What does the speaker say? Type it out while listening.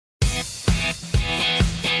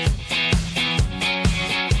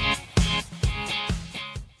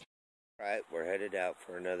we're headed out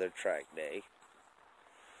for another track day.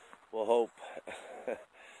 We'll hope,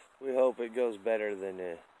 we hope it goes better than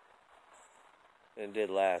it did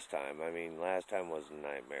last time. I mean, last time was a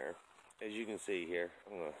nightmare. As you can see here,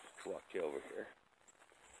 I'm going to walk you over here.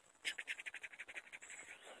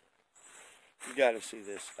 You got to see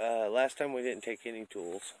this. Last time we didn't take any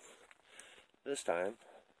tools. This time,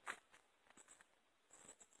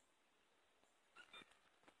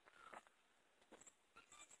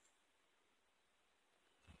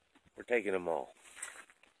 we're taking them all.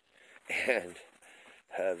 And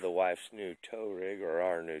the wife's new tow rig, or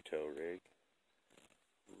our new tow rig.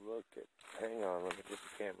 Look at, hang on, let me get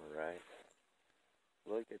the camera right.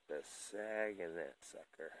 Look at the sag in that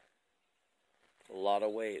sucker. A lot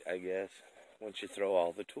of weight, I guess, once you throw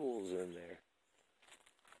all the tools in there.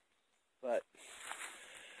 But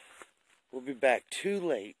we'll be back too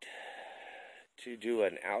late to do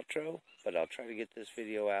an outro, but I'll try to get this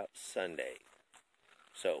video out Sunday.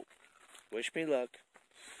 So, wish me luck.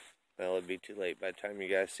 Well, it'll be too late by the time you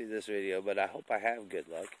guys see this video, but I hope I have good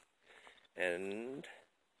luck. And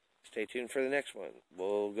stay tuned for the next one.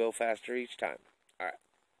 We'll go faster each time. Alright.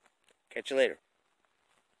 Catch you later.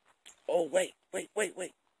 Oh, wait.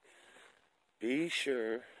 Be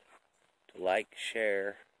sure to like,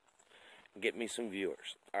 share, and get me some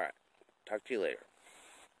viewers. Alright. Talk to you later.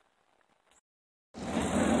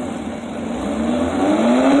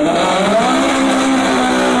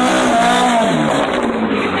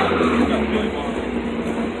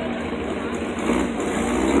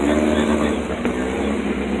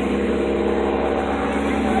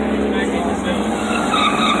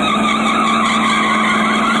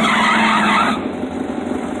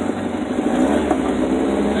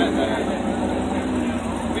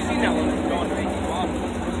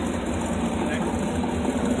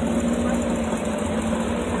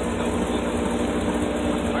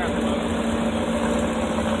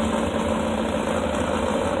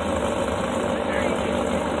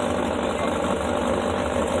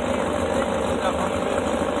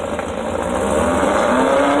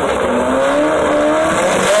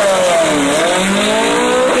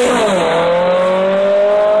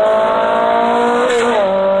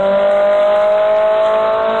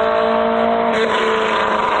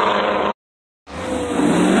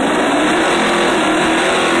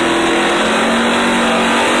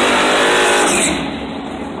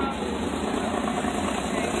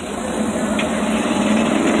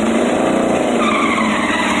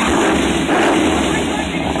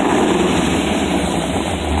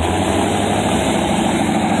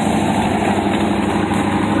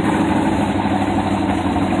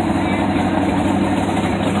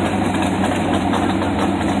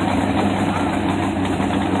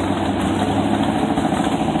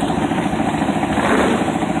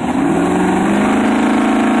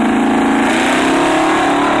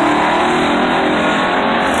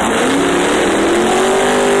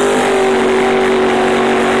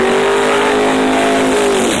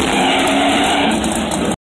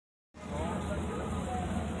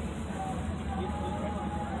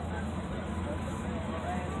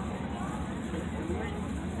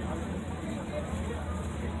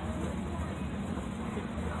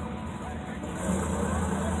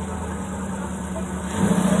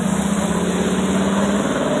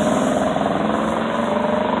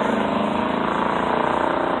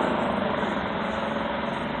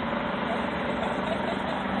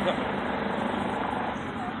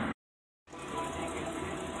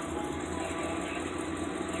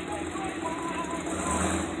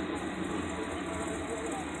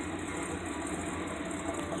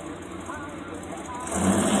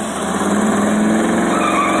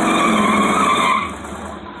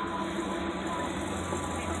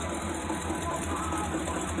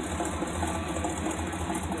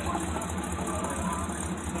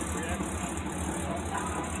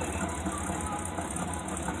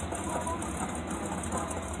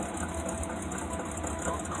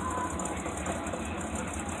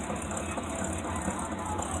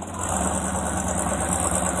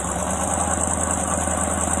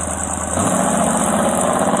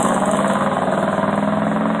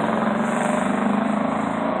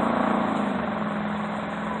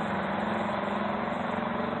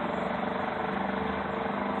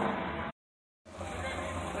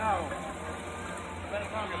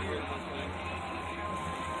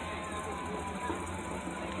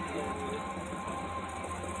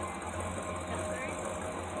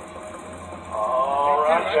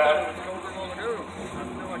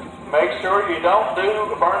 Make sure you don't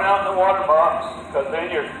burn out in the water box, because then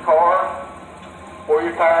your car or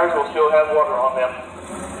your tires will still have water on them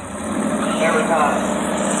every time.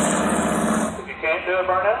 If you can't do a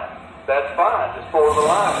burnout, that's fine. Just forward the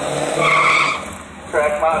line.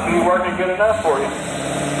 Track might be working good enough for you.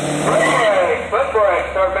 Foot brake, foot brake.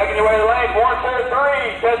 Start making your way to the lanes. 1, 2,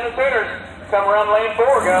 3. Test the tuners. Come around lane 4,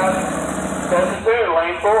 guys. Test the tuner,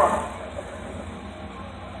 lane 4.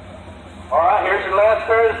 All right, here's your last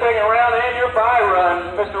pair of the second round and your bye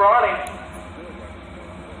run, Mr. Ronnie.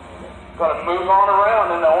 Gonna move on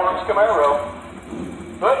around in the orange Camaro.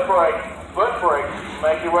 Foot brake, foot brake.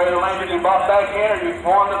 Make your way to the lane. Did you bop back in or you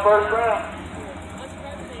won the first round?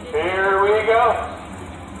 Here we go.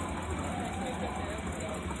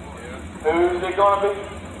 Who's it gonna be?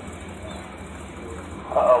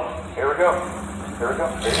 Uh-oh. Here we go. Here we go.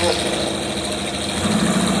 Here it is.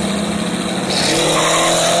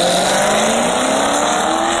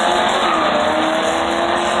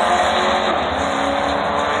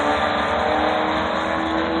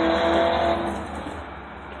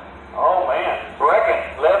 Oh man, Brecken,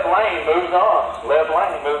 left lane moves on. Left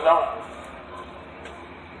lane moves on.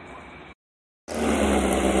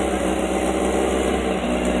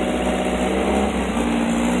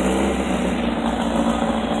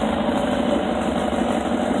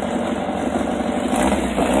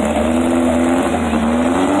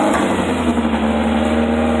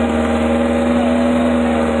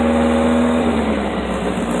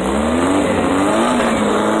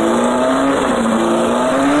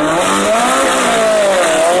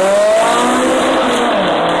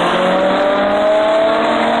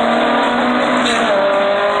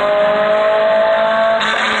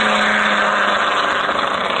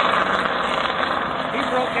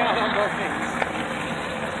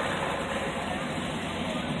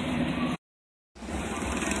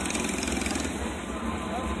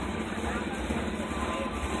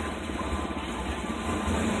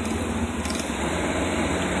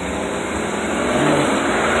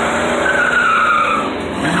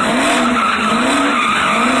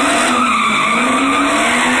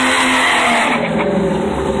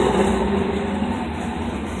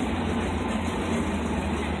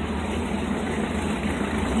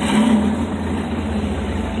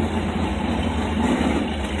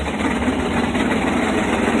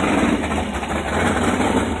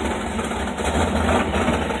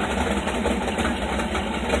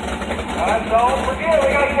 Don't forget, we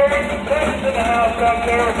got to carry some seconds in the house out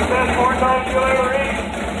there with the best corn dogs you'll ever eat.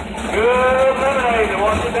 Good lemonade to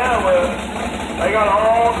wash it down with. They got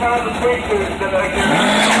all kinds of sweet foods that they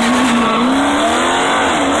can.